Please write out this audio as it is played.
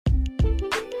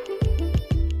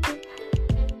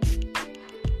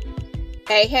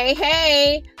Hey, hey,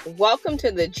 hey! Welcome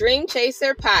to the Dream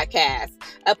Chaser podcast,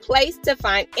 a place to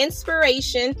find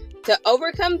inspiration to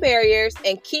overcome barriers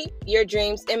and keep your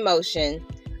dreams in motion.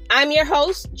 I'm your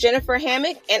host, Jennifer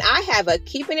Hammock, and I have a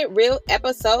Keeping It Real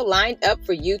episode lined up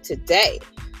for you today.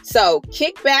 So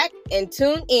kick back and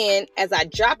tune in as I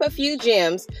drop a few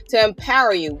gems to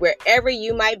empower you wherever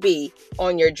you might be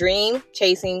on your dream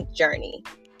chasing journey.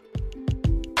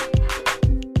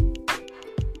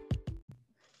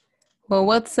 Well,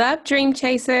 what's up, Dream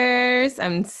Chasers?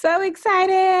 I'm so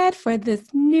excited for this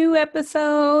new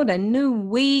episode, a new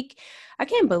week. I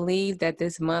can't believe that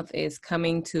this month is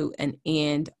coming to an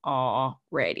end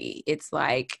already. It's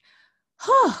like,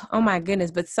 oh my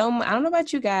goodness. But I don't know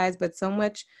about you guys, but so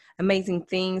much amazing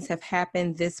things have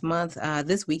happened this month.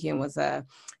 This weekend was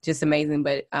just amazing.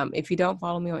 But if you don't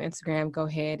follow me on Instagram, go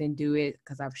ahead and do it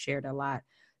because I've shared a lot,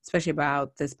 especially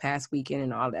about this past weekend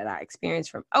and all that I experienced,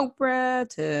 from Oprah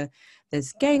to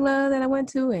this gala that I went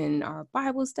to and our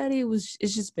Bible study. It's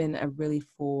just been a really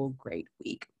full, great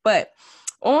week. But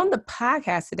on the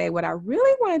podcast today, what I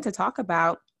really wanted to talk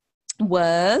about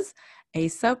was a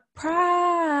surprise.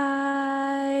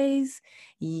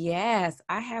 Yes,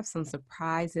 I have some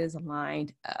surprises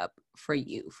lined up for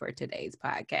you for today's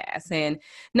podcast. And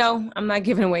no, I'm not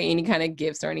giving away any kind of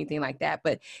gifts or anything like that,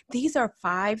 but these are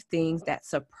 5 things that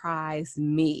surprise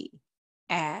me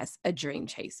as a dream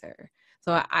chaser.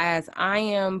 So as I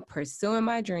am pursuing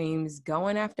my dreams,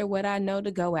 going after what I know to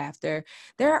go after,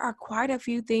 there are quite a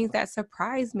few things that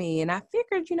surprise me. And I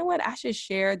figured, you know what, I should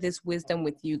share this wisdom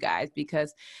with you guys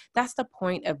because that's the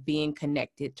point of being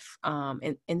connected.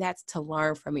 And that's to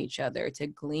learn from each other, to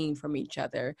glean from each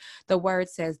other. The word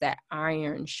says that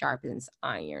iron sharpens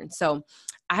iron. So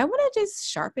I want to just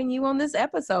sharpen you on this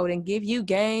episode and give you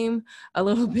game a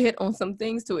little bit on some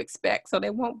things to expect so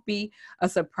they won't be a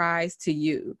surprise to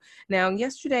you. Now,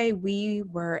 yesterday we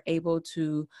were able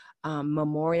to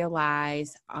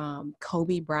memorialize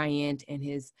Kobe Bryant and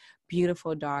his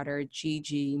beautiful daughter,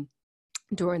 Gigi,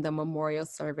 during the memorial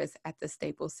service at the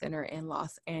Staples Center in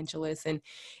Los Angeles. And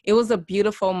it was a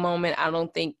beautiful moment. I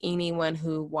don't think anyone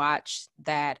who watched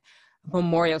that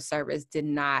memorial service did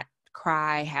not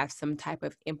cry, have some type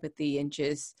of empathy, and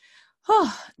it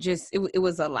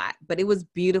was a lot, but it was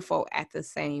beautiful at the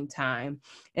same time.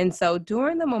 And so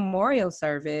during the memorial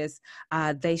service,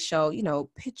 they show,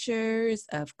 pictures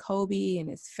of Kobe and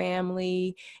his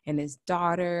family and his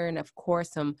daughter, and of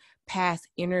course, some past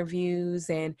interviews.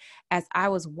 And as I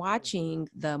was watching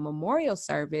the memorial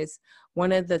service,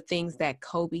 one of the things that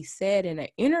Kobe said in an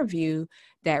interview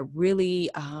that really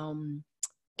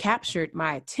captured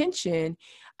my attention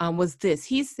was this.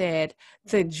 He said,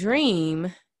 "The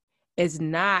dream is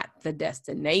not the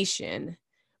destination,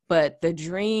 but the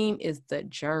dream is the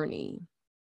journey."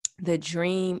 The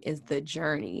dream is the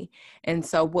journey. And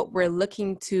so what we're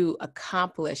looking to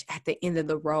accomplish at the end of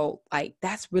the road, like,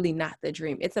 that's really not the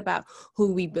dream. It's about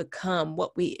who we become,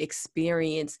 what we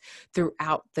experience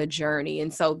throughout the journey.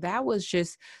 And so that was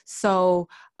just so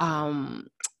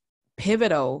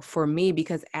pivotal for me,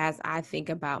 because as I think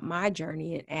about my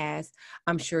journey, and as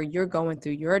I'm sure you're going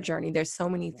through your journey, there's so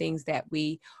many things that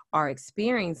we are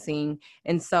experiencing.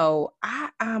 And so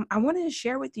I wanted to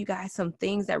share with you guys some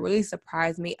things that really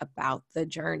surprised me about the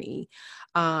journey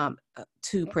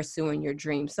to pursuing your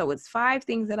dreams. So it's 5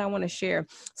 things that I want to share.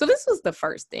 So this was the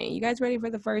first thing. You guys ready for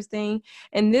the first thing?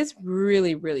 And this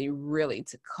really, really, really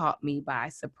caught me by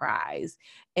surprise.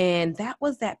 And that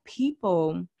was that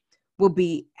people will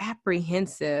be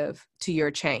apprehensive to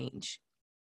your change.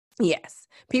 Yes,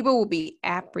 people will be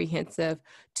apprehensive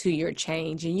to your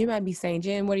change. And you might be saying,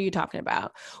 "Jen, what are you talking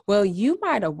about?" Well, you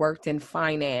might have worked in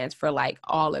finance for like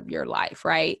all of your life,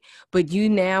 right? But you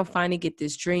now finally get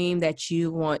this dream that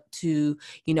you want to,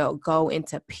 go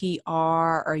into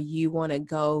PR, or you want to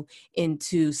go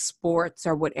into sports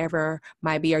or whatever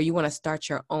might be, or you want to start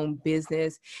your own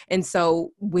business. And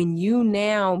so when you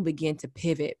now begin to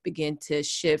pivot, begin to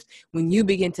shift, when you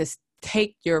begin to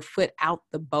take your foot out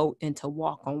the boat and to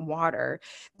walk on water,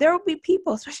 there will be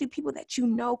people, especially people that you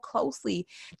know closely,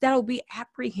 that will be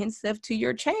apprehensive to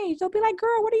your change. They'll be like,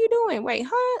 "Girl, what are you doing? Wait,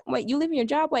 Wait, you leaving your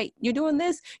job? Wait, you're doing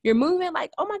this? You're moving?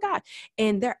 Like, oh my God."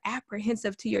 And they're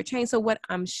apprehensive to your change. So what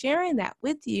I'm sharing that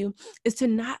with you is to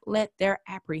not let their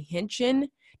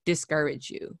apprehension discourage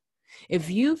you. If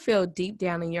you feel deep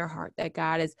down in your heart that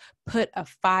God has put a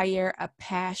fire, a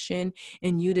passion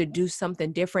in you to do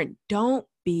something different, don't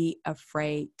be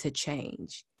afraid to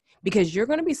change, because you're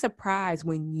going to be surprised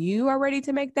when you are ready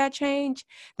to make that change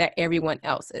that everyone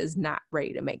else is not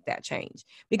ready to make that change.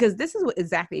 Because this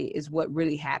is what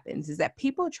really happens, is that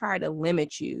people try to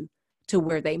limit you to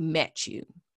where they met you.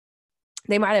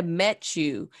 They might have met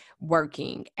you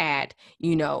working at,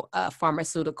 a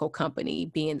pharmaceutical company,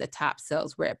 being the top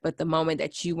sales rep. But the moment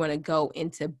that you want to go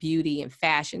into beauty and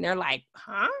fashion, they're like,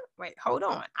 huh? Wait, hold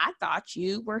on. I thought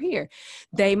you were here.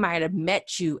 They might have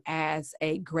met you as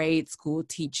a grade school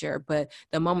teacher, but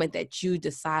the moment that you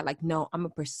decide, like, no, I'm going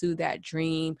to pursue that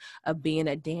dream of being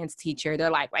a dance teacher,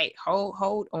 they're like, wait,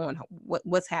 hold on.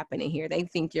 What's happening here? They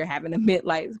think you're having a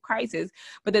midlife crisis.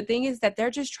 But the thing is that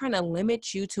they're just trying to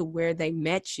limit you to where they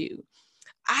met you.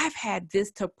 I've had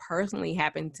this to personally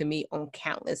happen to me on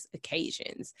countless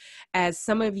occasions. As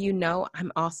some of you know,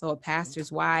 I'm also a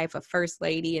pastor's wife, a first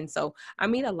lady. And so I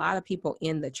meet a lot of people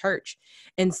in the church.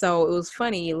 And so it was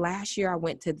funny. Last year, I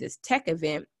went to this tech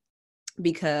event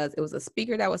because it was a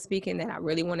speaker that was speaking that I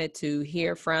really wanted to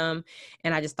hear from,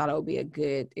 and I just thought it would be a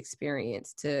good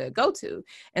experience to go to.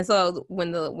 And so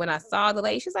when I saw the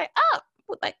lady, she's like, "Oh,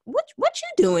 like what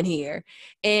you doing here?"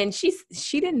 And she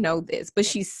didn't know this, but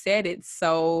she said it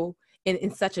so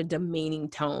in such a demeaning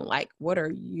tone, like, "What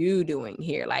are you doing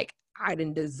here?" Like, I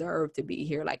didn't deserve to be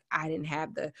here. Like, I didn't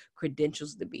have the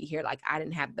credentials to be here. Like, I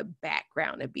didn't have the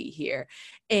background to be here.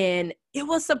 And it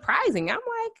was surprising. I'm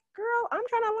like, girl, I'm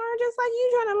trying to learn just like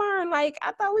you trying to learn. Like,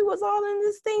 I thought we was all in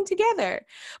this thing together.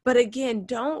 But again,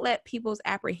 don't let people's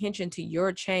apprehension to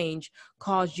your change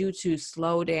cause you to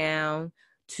slow down,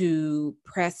 to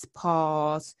press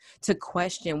pause, to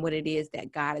question what it is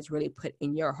that God has really put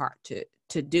in your heart to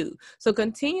do. So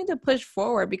continue to push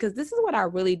forward, because this is what I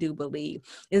really do believe,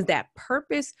 is that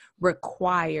purpose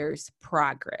requires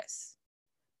progress.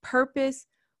 Purpose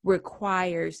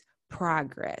requires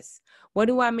progress. What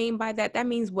do I mean by that? That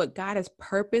means what God has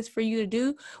purposed for you to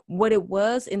do, what it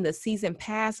was in the season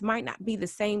past might not be the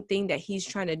same thing that he's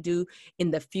trying to do in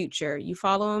the future. You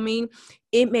following me?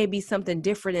 It may be something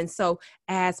different. And so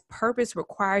as purpose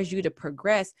requires you to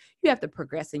progress, you have to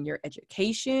progress in your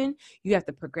education. You have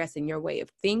to progress in your way of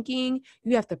thinking.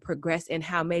 You have to progress in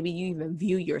how maybe you even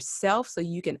view yourself so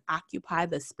you can occupy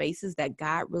the spaces that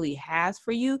God really has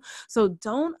for you. So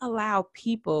don't allow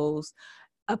people's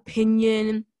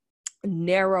opinion,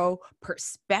 narrow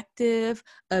perspective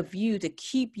of you to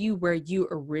keep you where you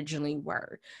originally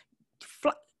were.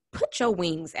 Put your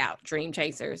wings out, dream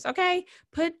chasers, okay?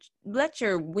 Let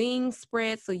your wings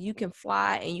spread so you can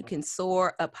fly and you can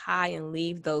soar up high and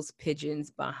leave those pigeons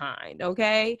behind,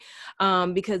 okay?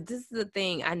 Because this is the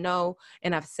thing I know,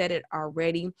 and I've said it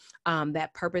already,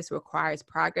 that purpose requires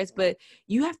progress, but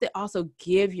you have to also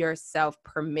give yourself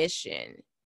permission.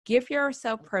 Give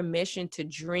yourself permission to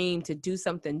dream, to do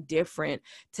something different,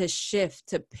 to shift,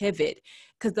 to pivot.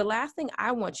 Because the last thing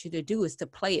I want you to do is to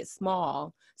play it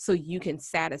small so you can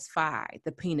satisfy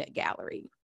the peanut gallery.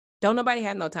 Don't nobody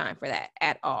have no time for that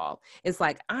at all. It's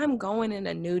like, I'm going in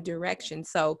a new direction.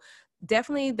 So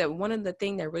definitely one of the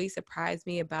things that really surprised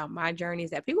me about my journey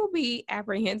is that people be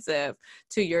apprehensive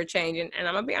to your change. And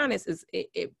I'm gonna be honest,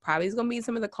 it probably is gonna be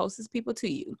some of the closest people to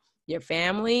you, your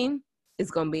family. It's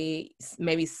going to be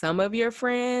maybe some of your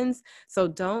friends. So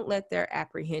don't let their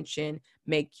apprehension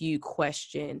make you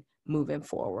question moving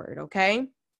forward. Okay.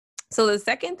 So the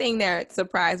second thing that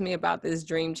surprised me about this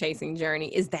dream chasing journey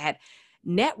is that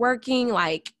networking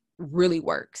like really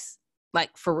works.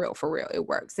 Like for real, it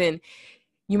works. And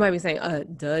you might be saying,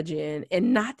 Dudgeon.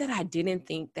 And not that I didn't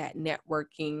think that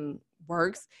networking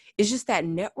works. It's just that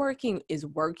networking is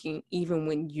working even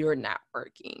when you're not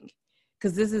working.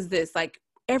 Because this, like,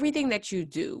 everything that you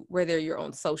do, whether you're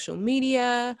on social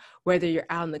media, whether you're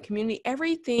out in the community,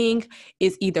 everything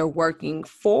is either working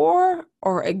for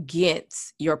or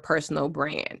against your personal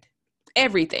brand.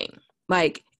 Everything.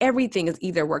 Like, everything is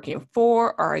either working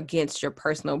for or against your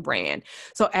personal brand.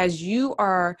 So as you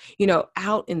are,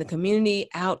 out in the community,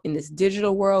 out in this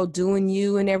digital world, doing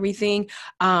you and everything,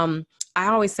 I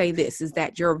always say this is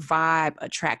that your vibe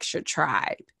attracts your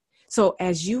tribe. So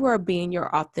as you are being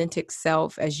your authentic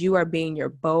self, as you are being your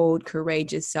bold,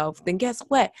 courageous self, then guess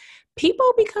what?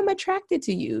 People become attracted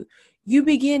to you. You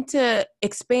begin to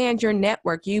expand your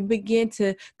network. You begin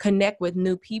to connect with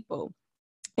new people.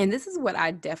 And this is what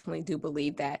I definitely do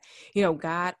believe, that,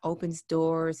 God opens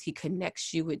doors. He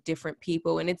connects you with different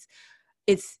people. And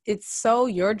it's so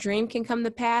your dream can come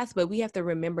to pass, but we have to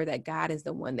remember that God is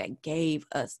the one that gave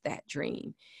us that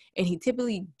dream. And he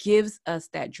typically gives us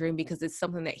that dream because it's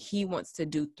something that he wants to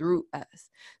do through us.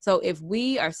 So if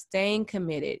we are staying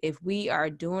committed, if we are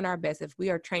doing our best, if we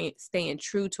are staying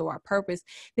true to our purpose,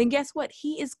 then guess what?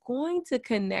 He is going to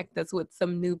connect us with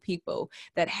some new people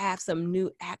that have some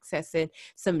new access and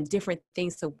some different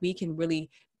things so we can really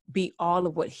be all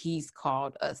of what he's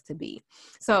called us to be.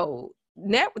 So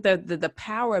the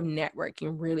power of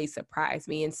networking really surprised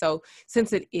me. And so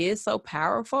since it is so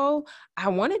powerful, I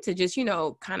wanted to just,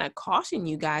 kind of caution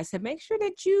you guys to make sure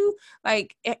that you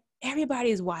everybody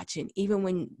is watching, even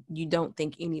when you don't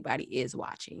think anybody is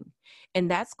watching. And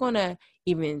that's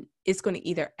it's going to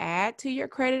either add to your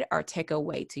credit or take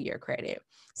away to your credit.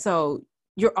 So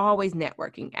you're always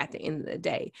networking at the end of the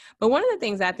day. But one of the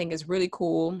things I think is really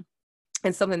cool,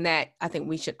 and something that I think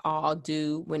we should all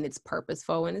do when it's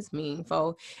purposeful and it's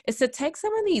meaningful, is to take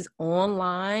some of these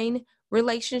online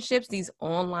relationships, these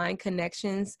online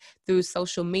connections through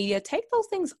social media, take those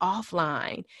things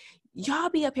offline. Y'all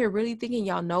be up here really thinking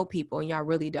y'all know people and y'all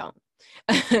really don't.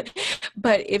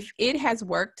 But if it has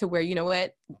worked to where, you know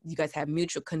what, you guys have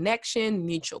mutual connection,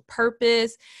 mutual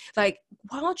purpose, why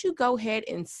don't you go ahead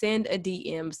and send a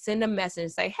DM, send a message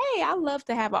and say, hey, I'd love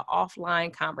to have an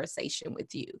offline conversation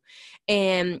with you.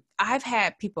 And I've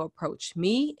had people approach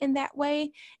me in that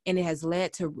way, and it has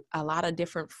led to a lot of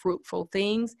different fruitful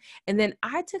things. And then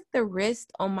I took the risk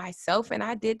on myself, and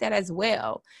I did that as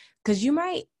well. Because you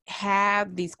might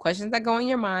have these questions that go in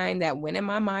your mind, that went in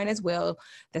my mind as well,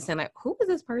 that saying who is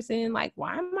this person?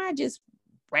 Why am I just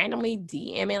randomly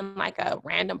DMing a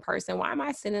random person? Why am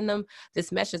I sending them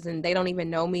this message and they don't even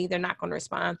know me? They're not going to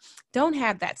respond. Don't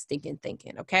have that stinking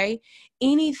thinking, okay?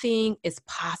 Anything is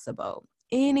possible.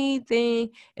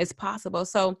 Anything is possible.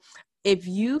 So if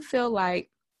you feel like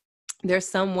there's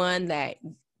someone that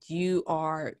you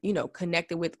are,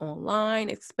 connected with online,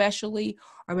 especially,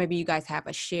 or maybe you guys have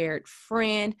a shared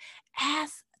friend,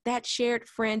 ask that shared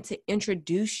friend to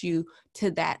introduce you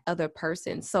to that other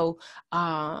person. So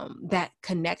that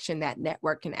connection, that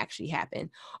network can actually happen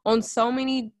on so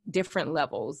many different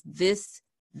levels. This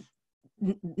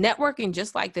networking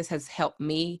just like this has helped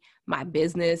me, my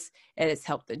business. It has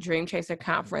helped the Dream Chaser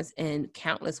Conference in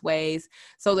countless ways.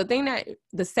 So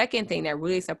the second thing that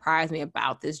really surprised me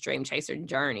about this Dream Chaser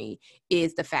journey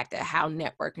is the fact that how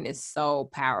networking is so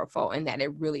powerful and that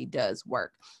it really does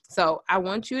work. So I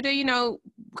want you to,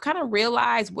 kind of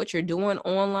realize what you're doing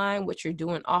online, what you're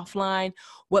doing offline,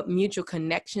 what mutual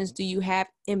connections do you have,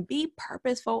 and be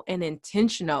purposeful and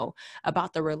intentional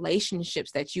about the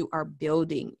relationships that you are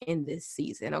building in this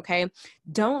season, okay?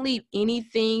 Don't leave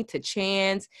anything to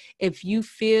chance. If you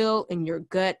feel in your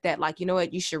gut that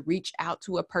you should reach out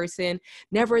to a person,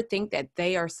 never think that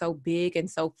they are so big and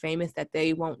so famous that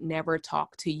they won't never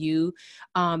talk to you,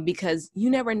 because you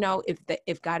never know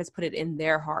if God has put it in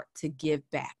their heart to give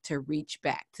back, to reach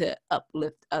back, to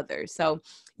uplift others. So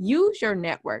use your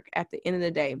network at the end of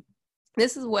the day.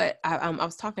 This is what I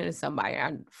was talking to somebody.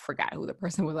 I forgot who the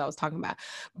person was I was talking about.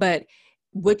 But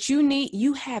what you need,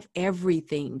 you have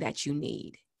everything that you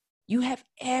need. You have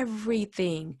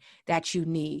everything that you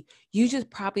need. You just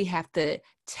probably have to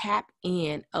tap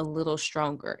in a little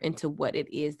stronger into what it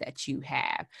is that you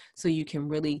have so you can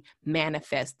really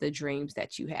manifest the dreams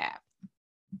that you have.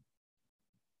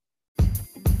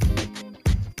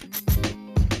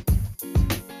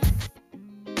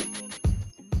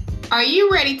 Are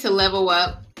you ready to level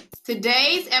up?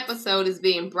 Today's episode is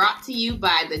being brought to you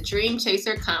by the Dream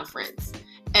Chaser Conference,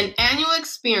 an annual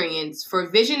experience for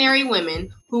visionary women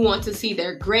who want to see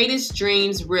their greatest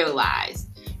dreams realized.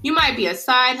 You might be a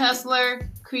side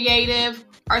hustler, creative,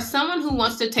 or someone who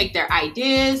wants to take their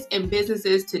ideas and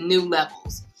businesses to new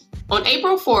levels. On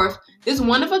April 4th, this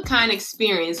one-of-a-kind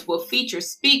experience will feature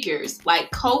speakers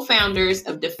like co-founders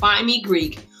of Define Me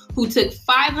Greek, who took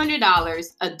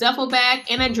 $500, a duffel bag,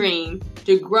 and a dream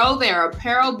to grow their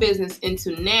apparel business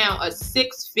into now a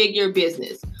six-figure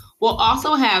business. We'll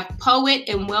also have poet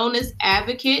and wellness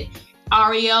advocate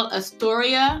Ariel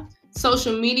Astoria,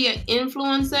 social media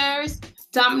influencers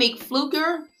Dominique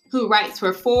Fluker, who writes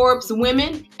for Forbes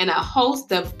Women, and a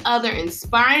host of other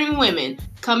inspiring women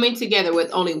coming together with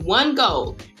only one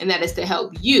goal, and that is to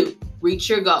help you reach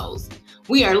your goals.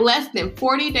 We are less than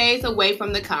 40 days away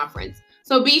from the conference.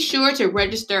 So be sure to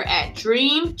register at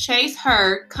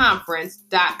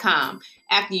dreamchaseherconference.com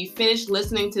after you finish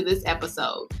listening to this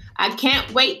episode. I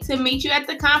can't wait to meet you at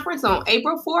the conference on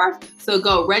April 4th, so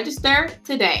go register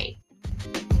today.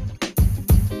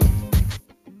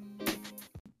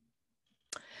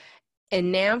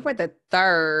 And now for the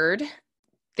third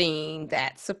thing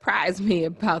that surprised me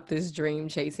about this dream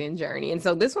chasing journey. And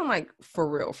so this one, for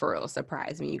real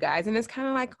surprised me, you guys. And it's kind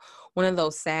of like one of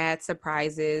those sad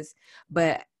surprises,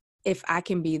 but if I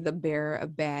can be the bearer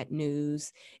of bad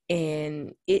news,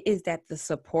 and it is that the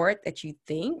support that you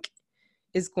think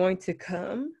is going to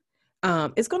come,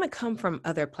 it's going to come from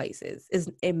other places.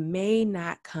 It may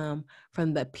not come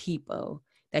from the people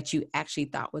that you actually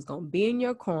thought was going to be in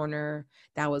your corner,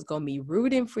 that was going to be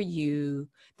rooting for you,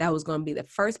 that was going to be the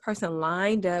first person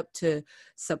lined up to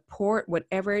support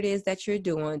whatever it is that you're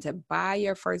doing, to buy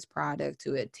your first product,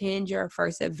 to attend your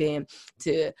first event,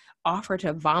 to offer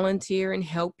to volunteer and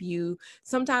help you.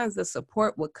 Sometimes the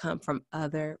support will come from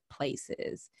other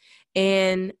places.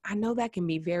 And I know that can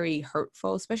be very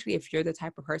hurtful, especially if you're the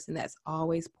type of person that's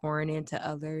always pouring into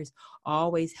others,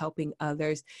 always helping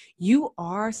others. You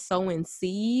are sowing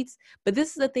seeds, but this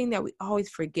is the thing that we always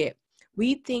forget.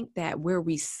 We think that where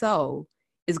we sow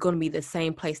is going to be the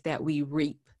same place that we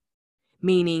reap.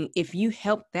 Meaning if you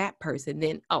help that person,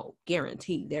 then,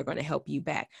 guaranteed they're going to help you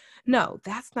back. No,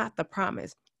 that's not the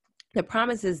promise. The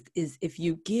promise is if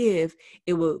you give,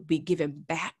 it will be given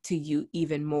back to you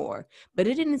even more. But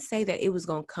it didn't say that it was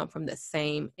going to come from the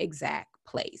same exact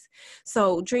place.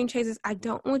 So dream chasers, I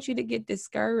don't want you to get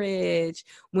discouraged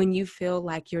when you feel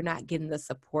like you're not getting the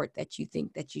support that you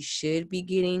think that you should be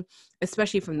getting,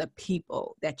 especially from the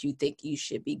people that you think you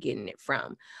should be getting it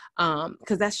from.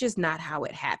 Because that's just not how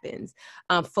it happens.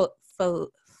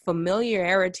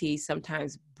 Familiarity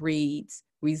sometimes breeds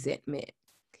resentment.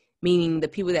 Meaning the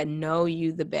people that know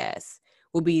you the best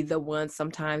will be the ones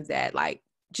sometimes that like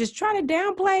just try to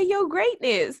downplay your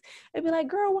greatness and be like,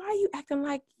 girl, why are you acting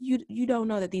like you don't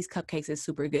know that these cupcakes is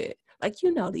super good? Like,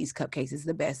 you know, these cupcakes is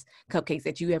the best cupcakes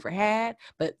that you ever had.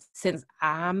 But since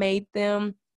I made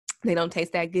them, they don't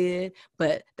taste that good.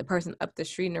 But the person up the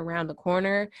street and around the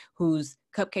corner whose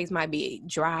cupcakes might be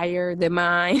drier than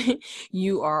mine,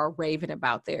 you are raving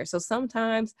about theirs. So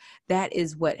sometimes that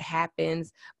is what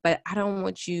happens, but I don't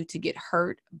want you to get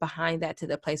hurt behind that to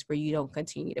the place where you don't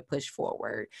continue to push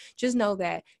forward. Just know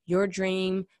that your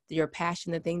dream, your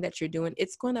passion, the thing that you're doing,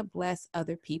 it's going to bless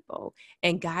other people.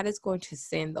 And God is going to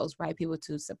send those right people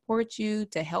to support you,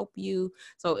 to help you.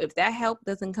 So if that help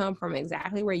doesn't come from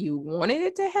exactly where you wanted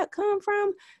it to come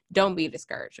from, don't be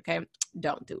discouraged, okay?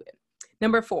 Don't do it.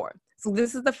 Number 4. So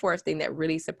this is the fourth thing that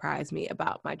really surprised me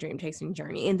about my dream chasing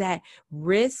journey, in that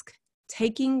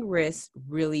taking risks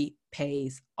really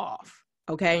pays off.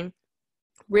 Okay.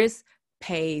 Risk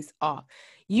pays off.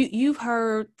 You've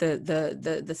heard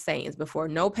the sayings before: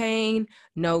 no pain,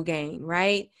 no gain,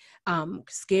 right?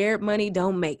 Scared money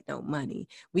don't make no money.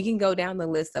 We can go down the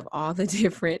list of all the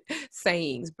different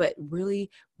sayings, but really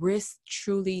risk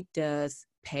truly does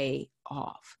pay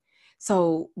off.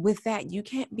 So with that, you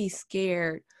can't be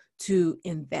scared to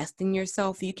invest in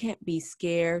yourself. You can't be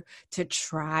scared to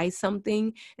try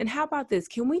something. And how about this?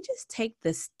 Can we just take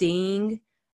the sting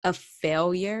of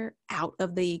failure out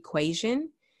of the equation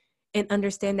and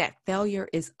understand that failure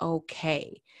is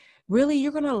okay? Really,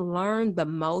 you're going to learn the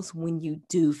most when you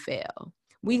do fail.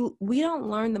 We don't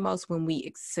learn the most when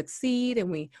we succeed and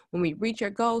when we reach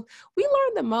our goals. We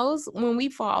learn the most when we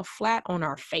fall flat on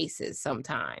our faces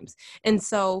sometimes. And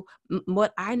so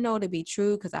what I know to be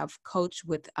true, because I've coached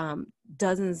with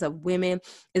dozens of women,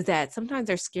 is that sometimes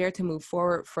they're scared to move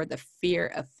forward for the fear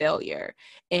of failure.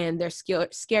 And they're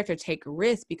scared to take a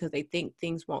risk because they think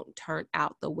things won't turn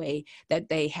out the way that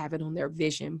they have it on their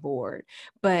vision board.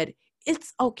 But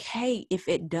it's okay if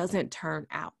it doesn't turn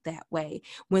out that way.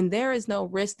 When there is no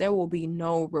risk, there will be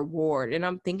no reward. And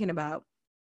I'm thinking about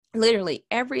literally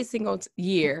every single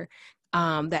year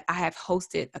that I have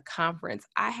hosted a conference,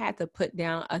 I had to put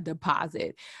down a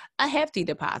deposit, a hefty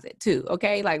deposit too,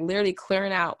 okay? Like literally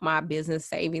clearing out my business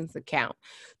savings account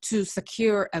to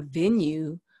secure a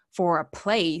venue for a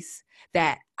place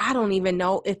that I don't even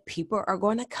know if people are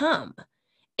going to come.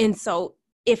 And so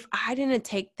if I didn't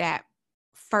take that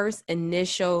first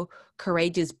initial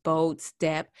courageous, bold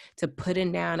step to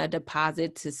putting down a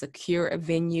deposit to secure a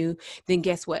venue, then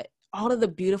guess what? All of the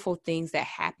beautiful things that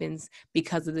happens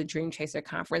because of the Dream Chaser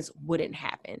Conference wouldn't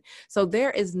happen. So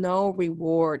there is no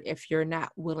reward if you're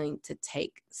not willing to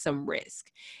take some risk.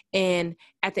 And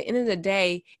at the end of the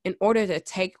day, in order to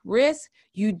take risk,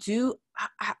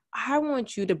 I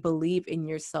want you to believe in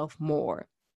yourself more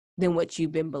than what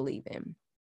you've been believing.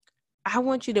 I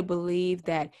want you to believe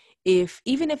that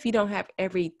even if you don't have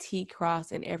every T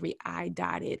crossed and every I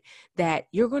dotted, that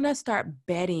you're going to start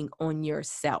betting on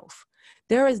yourself.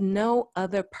 There is no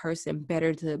other person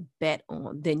better to bet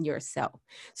on than yourself.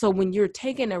 So when you're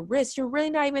taking a risk, you're really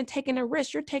not even taking a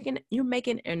risk. You're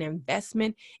making an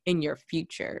investment in your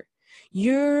future.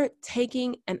 You're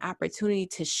taking an opportunity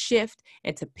to shift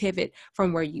and to pivot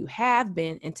from where you have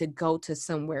been and to go to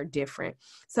somewhere different.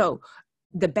 So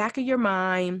the back of your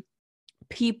mind,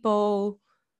 people,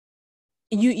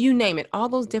 you name it, all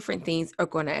those different things are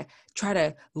going to try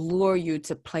to lure you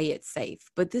to play it safe.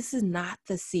 But this is not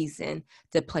the season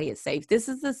to play it safe. This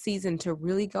is the season to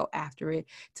really go after it,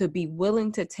 to be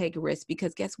willing to take risks,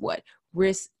 because guess what?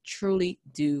 Risks truly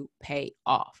do pay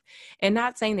off. And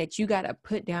not saying that you got to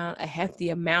put down a hefty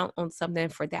amount on something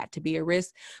for that to be a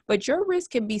risk, but your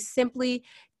risk can be simply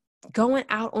going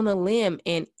out on a limb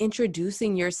and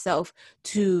introducing yourself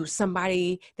to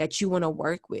somebody that you want to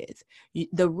work with.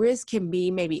 The risk can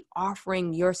be maybe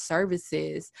offering your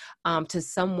services to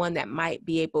someone that might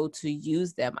be able to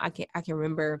use them. I can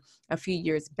remember a few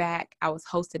years back, I was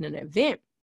hosting an event,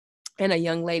 and a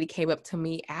young lady came up to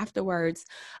me afterwards,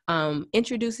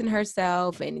 introducing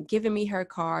herself and giving me her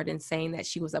card and saying that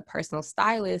she was a personal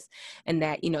stylist and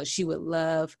that, she would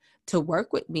love to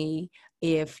work with me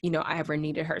if, I ever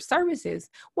needed her services.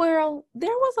 Well, there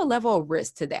was a level of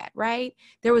risk to that, right?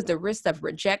 There was the risk of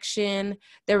rejection.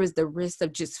 There was the risk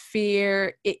of just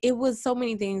fear. It was so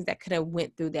many things that could have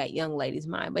went through that young lady's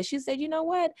mind. But she said, you know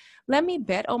what? Let me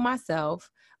bet on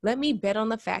myself. Let me bet on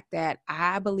the fact that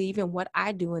I believe in what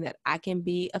I do and that I can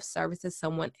be of service to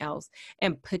someone else,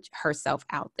 and put herself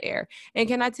out there. And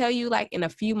can I tell you, like, in a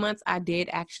few months, I did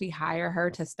actually hire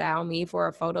her to style me for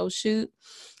a photo shoot.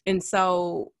 And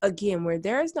so again, where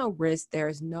there is no risk, there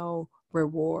is no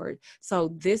reward.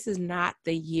 So this is not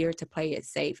the year to play it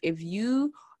safe. If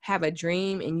you have a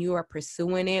dream and you are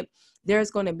pursuing it, there's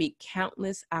going to be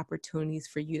countless opportunities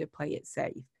for you to play it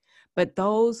safe. But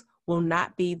those will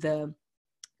not be the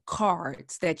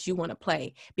cards that you want to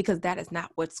play, because that is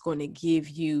not what's going to give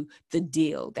you the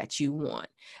deal that you want.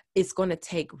 It's going to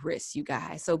take risks, you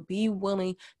guys. So be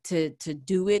willing to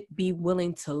do it. Be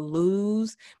willing to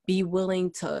lose. Be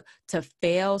willing to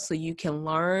fail so you can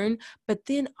learn. But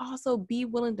then also be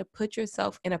willing to put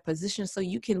yourself in a position so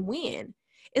you can win.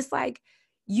 It's like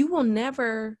you will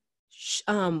never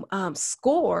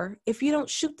score if you don't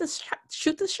shoot the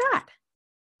shot.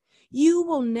 You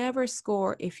will never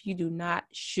score if you do not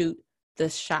shoot the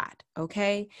shot,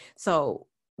 okay? So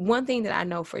one thing that I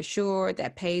know for sure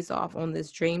that pays off on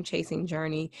this dream chasing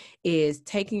journey is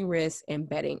taking risks and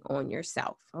betting on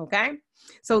yourself, okay?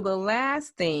 So the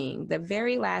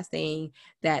very last thing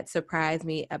that surprised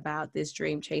me about this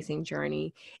dream chasing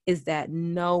journey is that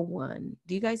no one,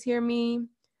 do you guys hear me?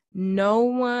 No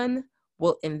one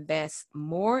will invest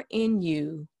more in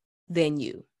you than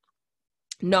you.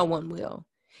 No one will.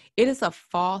 It is a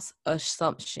false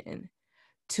assumption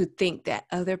to think that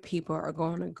other people are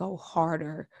going to go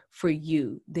harder for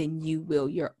you than you will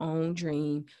your own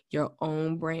dream, your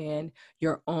own brand,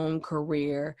 your own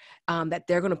career, that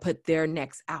they're going to put their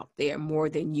necks out there more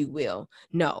than you will.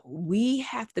 No, we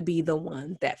have to be the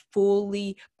ones that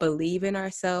fully believe in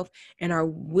ourselves and are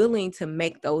willing to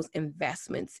make those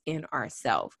investments in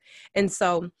ourselves. And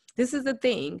so this is the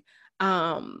thing.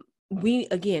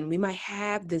 We might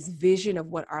have this vision of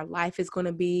what our life is going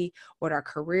to be, what our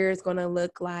career is going to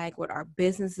look like, what our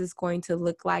business is going to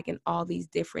look like, and all these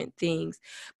different things.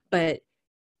 But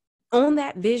on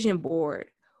that vision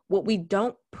board, what we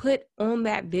don't put on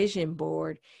that vision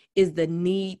board is the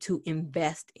need to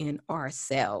invest in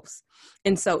ourselves.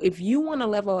 And so if you want to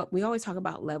level up, we always talk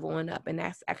about leveling up, and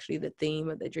that's actually the theme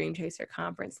of the Dream Chaser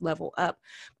Conference, level up.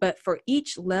 But for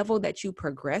each level that you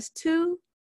progress to,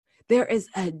 there is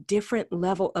a different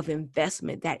level of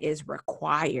investment that is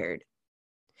required.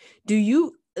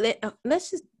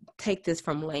 Let's just take this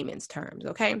from layman's terms,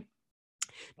 okay?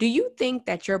 Do you think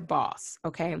that your boss,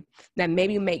 okay, that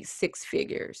maybe makes 6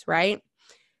 figures, right?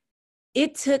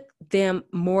 It took them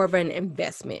more of an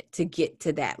investment to get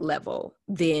to that level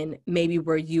than maybe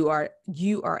where you are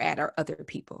at, or other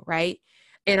people, right?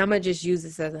 And I'm going to just use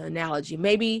this as an analogy.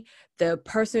 Maybe the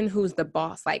person who's the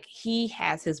boss, like, he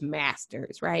has his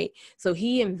master's, right? So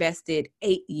he invested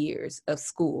 8 years of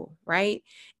school, right?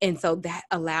 And so that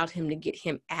allowed him to get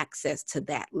him access to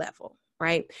that level,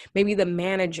 right? Maybe the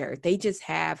manager, they just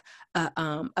have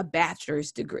a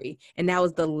bachelor's degree, and that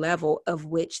was the level of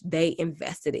which they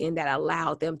invested in that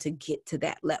allowed them to get to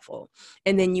that level.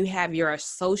 And then you have your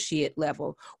associate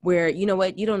level where, you know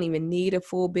what, you don't even need a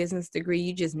full business degree.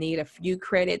 You just need a few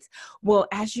credits. Well,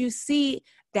 as you see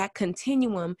that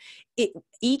continuum,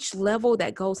 each level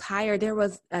that goes higher, there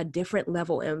was a different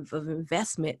level of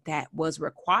investment that was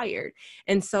required.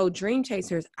 And so Dream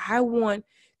Chasers, I want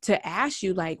to ask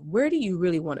you, like, where do you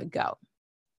really want to go?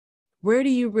 Where do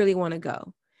you really want to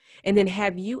go? And then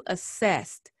have you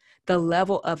assessed the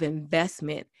level of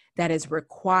investment that is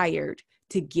required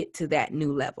to get to that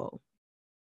new level?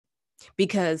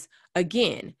 Because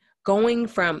again, going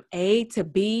from A to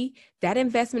B, that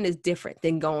investment is different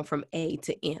than going from A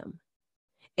to M.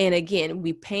 And again,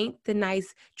 we paint the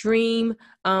nice dream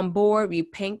board. We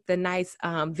paint the nice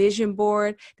vision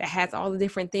board that has all the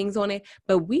different things on it,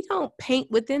 but we don't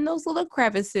paint within those little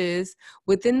crevices,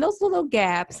 within those little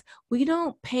gaps. We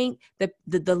don't paint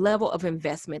the level of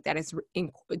investment that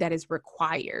is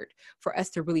required for us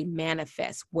to really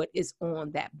manifest what is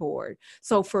on that board.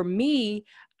 So for me,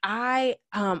 I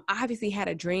obviously had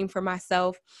a dream for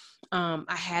myself. I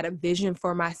had a vision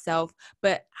for myself,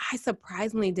 but I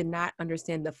surprisingly did not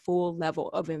understand the full level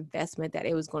of investment that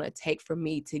it was going to take for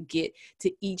me to get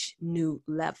to each new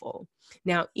level.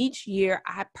 Now, each year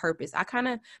I kind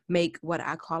of make what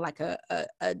I call like a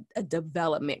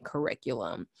development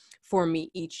curriculum for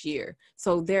me each year.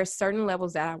 So there's certain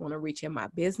levels that I want to reach in my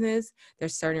business.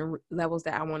 There's certain levels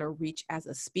that I want to reach as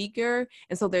a speaker.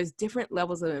 And so there's different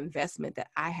levels of investment that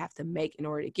I have to make in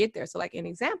order to get there. So like an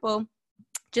example,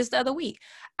 just the other week,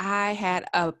 I had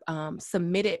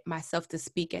submitted myself to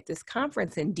speak at this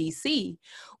conference in DC.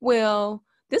 Well,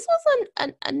 this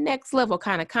was a next level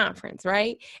kind of conference,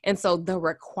 right? And so the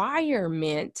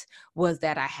requirement was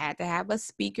that I had to have a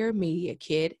speaker media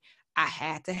kit. I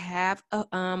had to have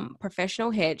a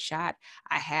professional headshot.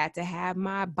 I had to have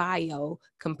my bio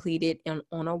completed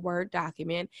on a Word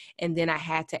document. And then I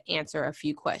had to answer a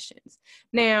few questions.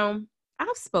 Now, I've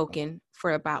spoken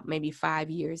for about maybe 5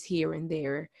 years here and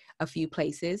there, a few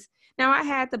places. Now I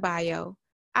had the bio,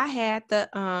 I had the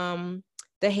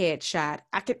headshot,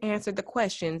 I could answer the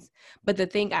questions, but the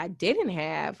thing I didn't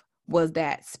have was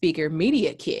that speaker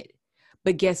media kit.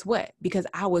 But guess what? Because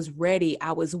I was ready,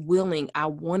 I was willing, I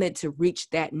wanted to reach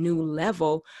that new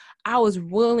level. I was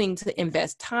willing to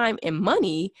invest time and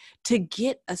money to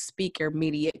get a speaker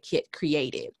media kit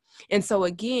created. And so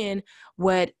again,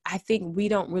 what I think we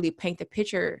don't really paint the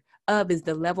picture of is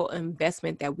the level of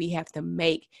investment that we have to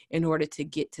make in order to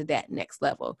get to that next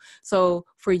level. So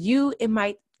for you,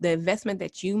 the investment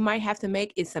that you might have to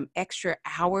make is some extra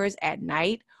hours at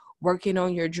night working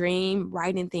on your dream,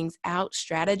 writing things out,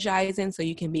 strategizing so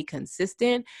you can be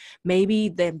consistent. Maybe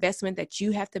the investment that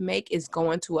you have to make is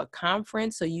going to a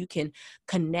conference so you can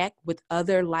connect with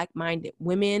other like-minded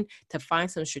women, to find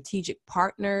some strategic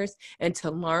partners, and to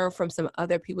learn from some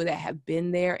other people that have been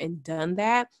there and done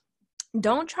that.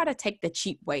 Don't try to take the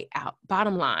cheap way out,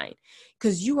 bottom line,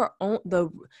 because you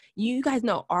guys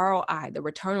know ROI, the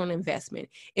return on investment.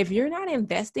 If you're not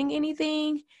investing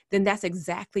anything, then that's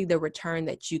exactly the return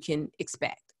that you can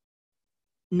expect.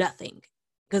 Nothing.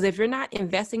 Because if you're not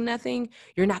investing nothing,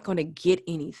 you're not going to get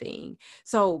anything.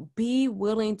 So be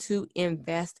willing to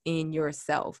invest in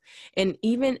yourself. And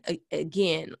even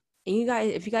again,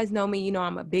 if you guys know me, you know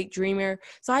I'm a big dreamer.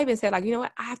 So I even said, like, you know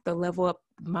what? I have to level up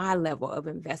my level of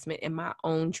investment in my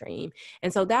own dream.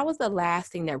 And so that was the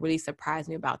last thing that really surprised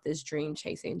me about this dream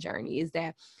chasing journey, is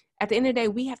that at the end of the day,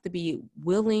 we have to be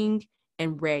willing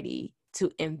and ready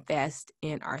to invest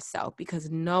in ourselves,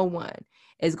 because no one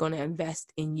is going to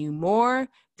invest in you more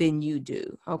than you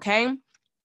do. Okay.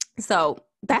 So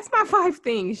that's my 5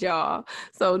 things, y'all.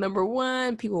 So number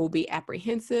 1, people will be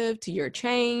apprehensive to your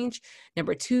change.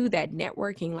 Number 2, that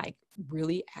networking like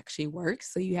really actually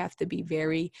works. So you have to be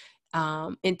very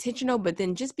intentional, but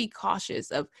then just be cautious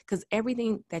because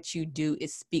everything that you do, it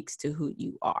speaks to who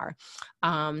you are.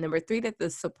 Number 3, that the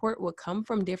support will come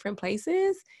from different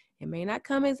places. It may not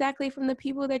come exactly from the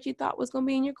people that you thought was going to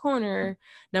be in your corner.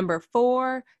 Number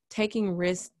 4, taking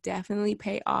risks definitely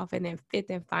pay off. And then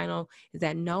 5th and final is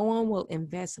that no one will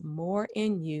invest more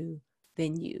in you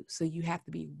than you. So you have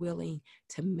to be willing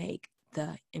to make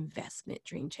the investment,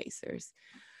 dream chasers.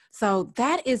 So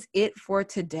that is it for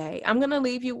today. I'm going to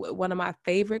leave you with one of my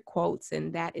favorite quotes,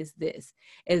 and that is this,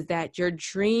 is that your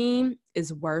dream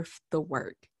is worth the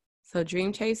work. So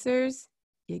dream chasers,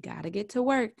 you got to get to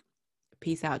work.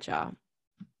 Peace out, y'all.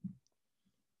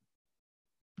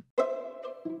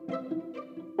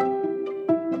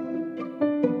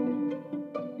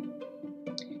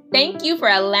 Thank you for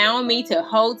allowing me to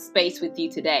hold space with you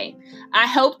today. I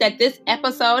hope that this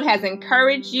episode has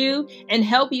encouraged you and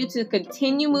helped you to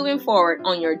continue moving forward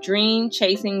on your dream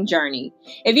chasing journey.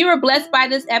 If you were blessed by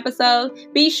this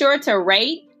episode, be sure to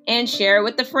rate and share it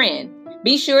with a friend.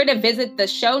 Be sure to visit the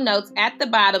show notes at the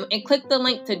bottom and click the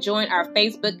link to join our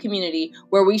Facebook community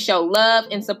where we show love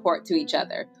and support to each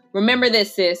other. Remember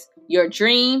this, sis, your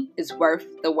dream is worth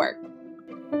the work.